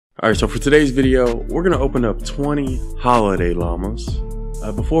Alright, so for today's video, we're going to open up 20 holiday llamas.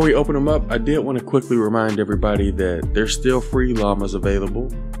 Before we open them up, I did want to quickly remind everybody that there's still free llamas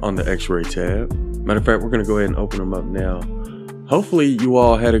available on the X-Ray tab. Matter of fact, we're going to go ahead and open them up now. Hopefully you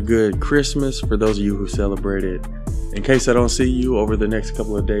all had a good Christmas for those of you who celebrated. In case I don't see you over the next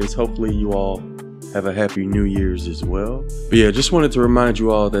couple of days, hopefully you all have a happy New Year's as well. But yeah, just wanted to remind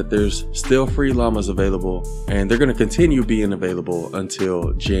you all that there's still free llamas available, and they're going to continue being available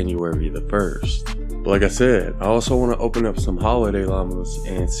until January the 1st. But like I said, I also want to open up some holiday llamas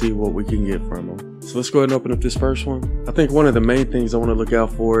and see what we can get from them. So let's go ahead and open up this first one. I think one of the main things I want to look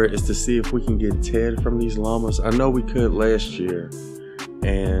out for is to see if we can get Ted from these llamas. I know we could last year,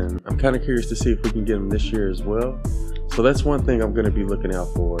 and I'm kind of curious to see if we can get him this year as well. So that's one thing I'm going to be looking out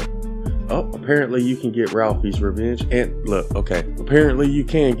for. Oh, apparently you can get Ralphie's Revenge. And look, okay, apparently you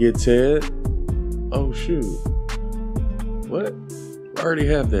can get Ted. Oh shoot. What? I already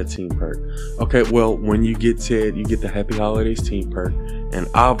have that team perk. Okay, well, when you get Ted, you get the Happy Holidays team perk. And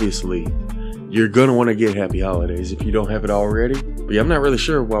obviously, you're gonna want to get Happy Holidays if you don't have it already. But yeah, I'm not really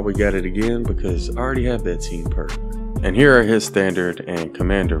sure why we got it again because I already have that team perk. And here are his standard and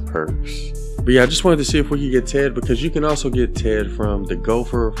commander perks. But yeah, I just wanted to see if we could get Ted because you can also get Ted from the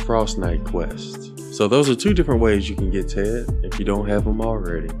Gopher FORTNITE quest. So those are two different ways you can get Ted if you don't have them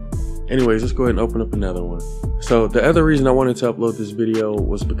already. Anyways, let's go ahead and open up another one. So the other reason I wanted to upload this video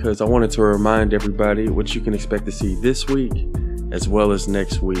was because I wanted to remind everybody what you can expect to see this week as well as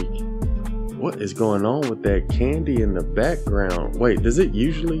next week. What is going on with that candy in the background? Wait, does it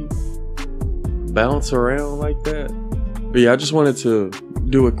usually bounce around like that? But yeah, I just wanted to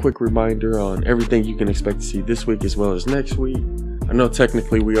do a quick reminder on everything you can expect to see this week as well as next week. I know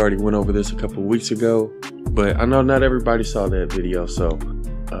technically we already went over this a couple of weeks ago, but I know not everybody saw that video, so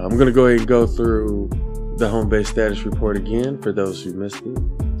I'm going to go ahead and go through the home base status report again for those who missed it.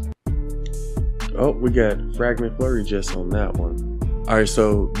 Oh, we got Fragment Flurry just on that one. Alright,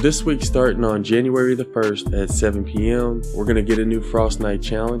 so this week starting on January the 1st at 7 p.m, we're going to get a new FORTNITE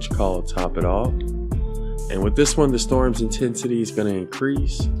challenge called Top It Off. And with this one, the storm's intensity is going to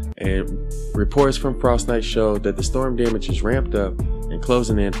increase, and reports from FORTNITE show that the storm damage is ramped up and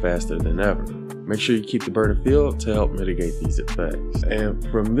closing in faster than ever. Make sure you keep the burner filled to help mitigate these effects. And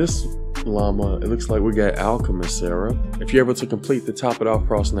from this llama, it looks like we got Alchemist Sarah. If you're able to complete the Top It Off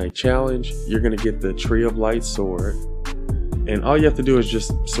FORTNITE challenge, you're going to get the Tree of Light sword. And all you have to do is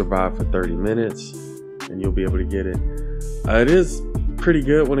just survive for 30 minutes, and you'll be able to get it. It is pretty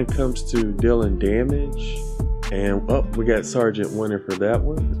good when it comes to dealing damage, and we got Sergeant Winter for that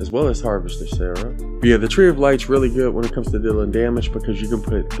one as well as Harvester Sarah. But yeah, the Tree of Light's really good when it comes to dealing damage because you can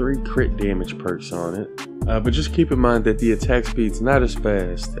put 3 crit damage perks on it, but just keep in mind that the attack speed's not as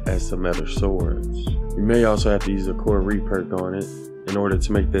fast as some other swords. You may also have to use a core re-perk on it in order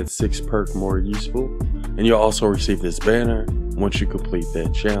to make that 6th perk more useful, and you'll also receive this banner once you complete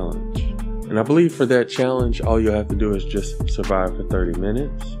that challenge. And I believe for that challenge, all you'll have to do is just survive for 30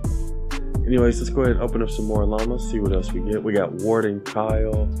 minutes. Anyways, let's go ahead and open up some more llamas, see what else we get. We got Warden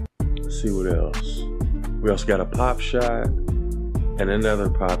Kyle. Let's see what else. We also got a pop shot and another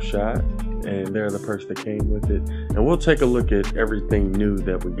pop shot. And they're the perks that came with it. And we'll take a look at everything new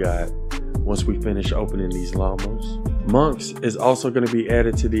that we got once we finish opening these llamas. Monks is also going to be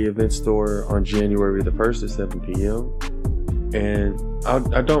added to the event store on January the 1st at 7 p.m. And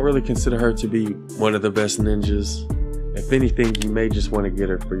I don't really consider her to be one of the best ninjas. If anything, you may just want to get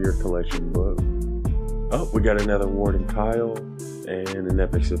her for your collection book. Oh, we got another Warden Kyle and an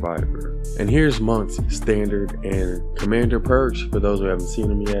Epic Survivor. And here's Monk's standard and commander perks for those who haven't seen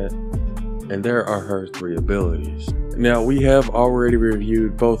them yet. And there are her 3 abilities. Now, we have already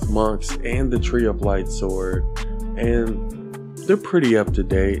reviewed both Monk's and the Tree of Light sword, and they're pretty up to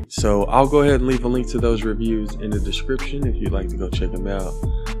date, so I'll go ahead and leave a link to those reviews in the description if you'd like to go check them out,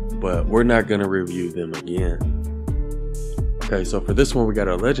 but we're not going to review them again. Okay, so for this one we got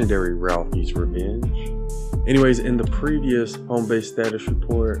a legendary Ralphie's Revenge. Anyways, in the previous home base status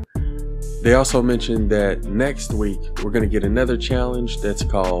report, they also mentioned that next week we're going to get another challenge that's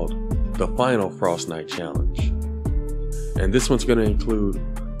called the Final FORTNITE Challenge. And this one's going to include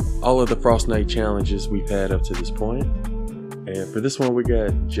all of the FORTNITE challenges we've had up to this point. And for this one, we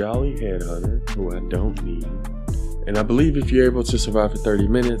got Jolly Headhunter, who I don't need. And I believe if you're able to survive for 30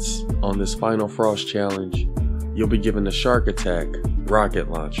 minutes on this Final Frost challenge, you'll be given the Shark Attack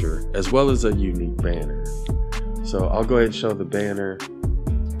rocket launcher, as well as a unique banner. So I'll go ahead and show the banner,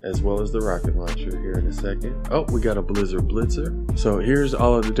 as well as the rocket launcher here in a second. Oh, we got a Blizzard Blitzer. So here's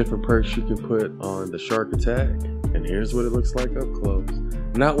all of the different perks you can put on the Shark Attack. And here's what it looks like up close.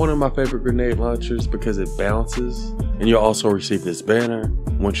 Not one of my favorite grenade launchers because it bounces and you'll also receive this banner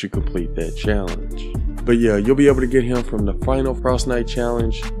once you complete that challenge. But yeah, you'll be able to get him from the final FORTNITE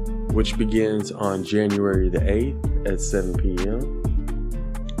challenge, which begins on January the 8th at 7 p.m.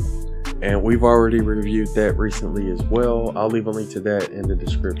 And we've already reviewed that recently as well. I'll leave a link to that in the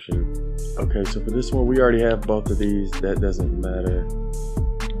description. Okay, so for this one, we already have both of these. That doesn't matter.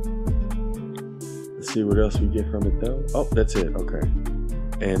 Let's see what else we get from it though. Oh, that's it, okay.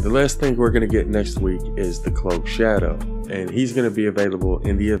 And the last thing we're gonna get next week is the Cloaked Shadow. And he's gonna be available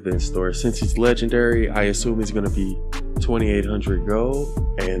in the event store. Since he's legendary, I assume he's gonna be 2,800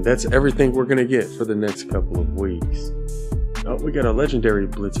 gold. And that's everything we're gonna get for the next couple of weeks. Oh, we got a legendary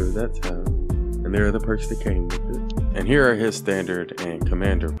blitzer that time. And there are the perks that came with it. And here are his standard and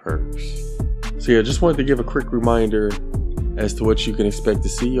commander perks. So yeah, just wanted to give a quick reminder as to what you can expect to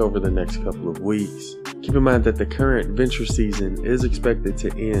see over the next couple of weeks. Keep in mind that the current venture season is expected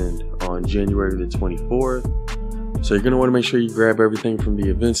to end on January the 24th. So you're going to want to make sure you grab everything from the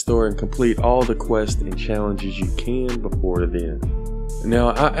event store and complete all the quests and challenges you can before then. Now,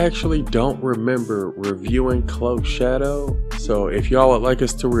 I actually don't remember reviewing Cloaked Shadow, so if y'all would like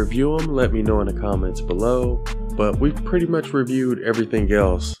us to review them, let me know in the comments below. But we've pretty much reviewed everything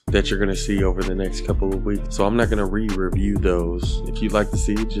else that you're going to see over the next couple of weeks, so I'm not going to re-review those. If you'd like to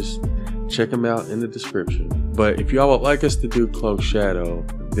see it, just check them out in the description. But if y'all would like us to do Cloaked Shadow,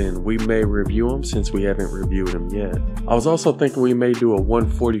 then we may review them since we haven't reviewed them yet. I was also thinking we may do a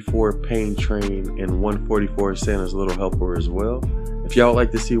 144 Pain Train and 144 Santa's Little Helper as well. If y'all would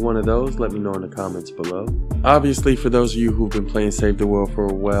like to see one of those, let me know in the comments below. Obviously, for those of you who've been playing Save the World for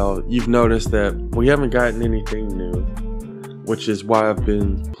a while, you've noticed that we haven't gotten anything new, which is why I've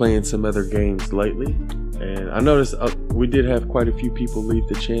been playing some other games lately. And I noticed we did have quite a few people leave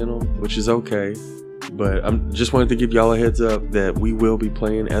the channel, which is okay. But I just wanted to give y'all a heads up that we will be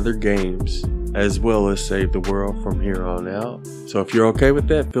playing other games as well as Save the World from here on out. So if you're okay with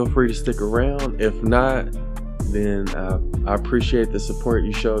that, feel free to stick around. If not, then I appreciate the support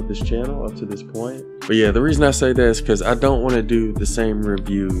you showed this channel up to this point. But yeah, the reason I say that is because I don't want to do the same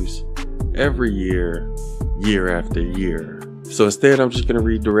reviews every year, year after year. So instead, I'm just going to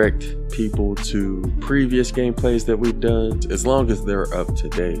redirect people to previous gameplays that we've done, as long as they're up to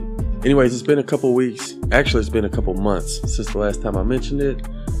date. Anyways, it's been a couple weeks, actually it's been a couple months since the last time I mentioned it.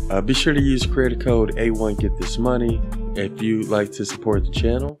 Be sure to use creator code A1GetThisMoney if you'd like to support the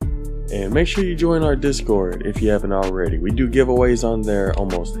channel. And make sure you join our Discord if you haven't already. We do giveaways on there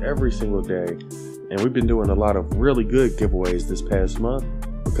almost every single day. And we've been doing a lot of really good giveaways this past month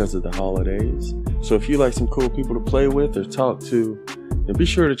because of the holidays. So if you like some cool people to play with or talk to, then be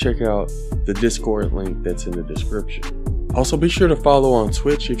sure to check out the Discord link that's in the description. Also, be sure to follow on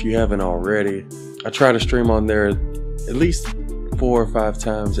Twitch if you haven't already. I try to stream on there at least 4 or 5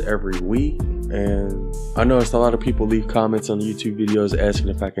 times every week. And I noticed a lot of people leave comments on YouTube videos asking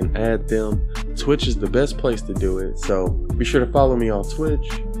if I can add them. Twitch is the best place to do it, so be sure to follow me on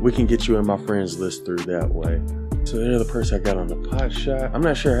Twitch. We can get you in my friends list through that way. So there's the person I got on the pot shot. I'm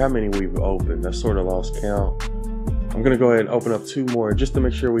not sure how many we've opened. I sort of lost count. I'm gonna go ahead and open up 2 more just to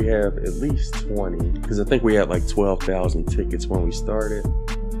make sure we have at least 20, because I think we had like 12,000 tickets when we started.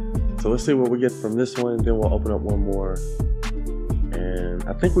 So let's see what we get from this one, then we'll open up 1 more. And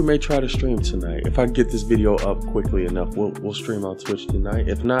I think we may try to stream tonight. If I get this video up quickly enough, we'll stream on Twitch tonight.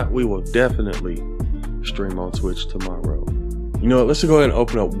 If not, we will definitely stream on Twitch tomorrow. You know what, let's just go ahead and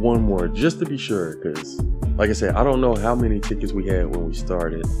open up 1 more just to be sure, because like I said, I don't know how many tickets we had when we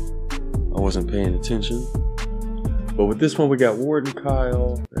started. I wasn't paying attention. But with this one, we got Warden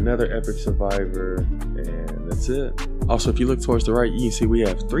Kyle, another epic survivor, and that's it. Also, if you look towards the right, you can see we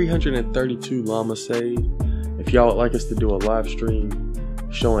have 332 llamas saved. If y'all would like us to do a live stream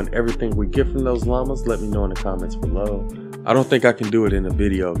showing everything we get from those llamas, let me know in the comments below. I don't think I can do it in a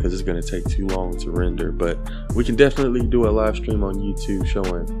video because it's going to take too long to render, but we can definitely do a live stream on YouTube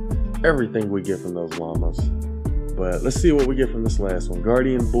showing everything we get from those llamas. But let's see what we get from this last one.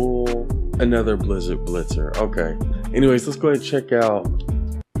 Guardian Bull, another Blizzard Blitzer. Okay. Anyways, let's go ahead and check out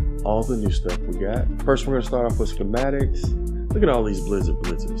all the new stuff we got. First, we're going to start off with schematics. Look at all these Blizzard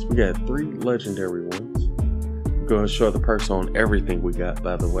Blitzers. We got 3 legendary ones. We're going to show the perks on everything we got,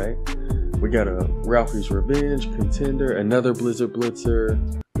 by the way. We got a Ralphie's Revenge, Contender, another Blizzard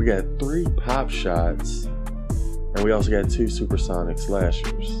Blitzer. We got 3 Pop Shots. And we also got 2 Supersonic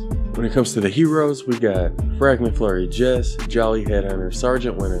Slashers. When it comes to the heroes, we got Fragment Flurry Jess, Jolly Headhunter,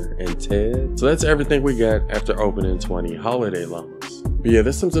 Sergeant Winter, and Ted. So that's everything we got after opening 20 holiday llamas. But yeah,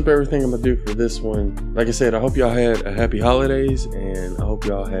 this sums up everything I'm gonna do for this one. Like I said, I hope y'all had a happy holidays, and I hope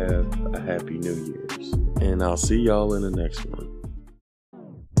y'all have a happy New Year's. And I'll see y'all in the next one.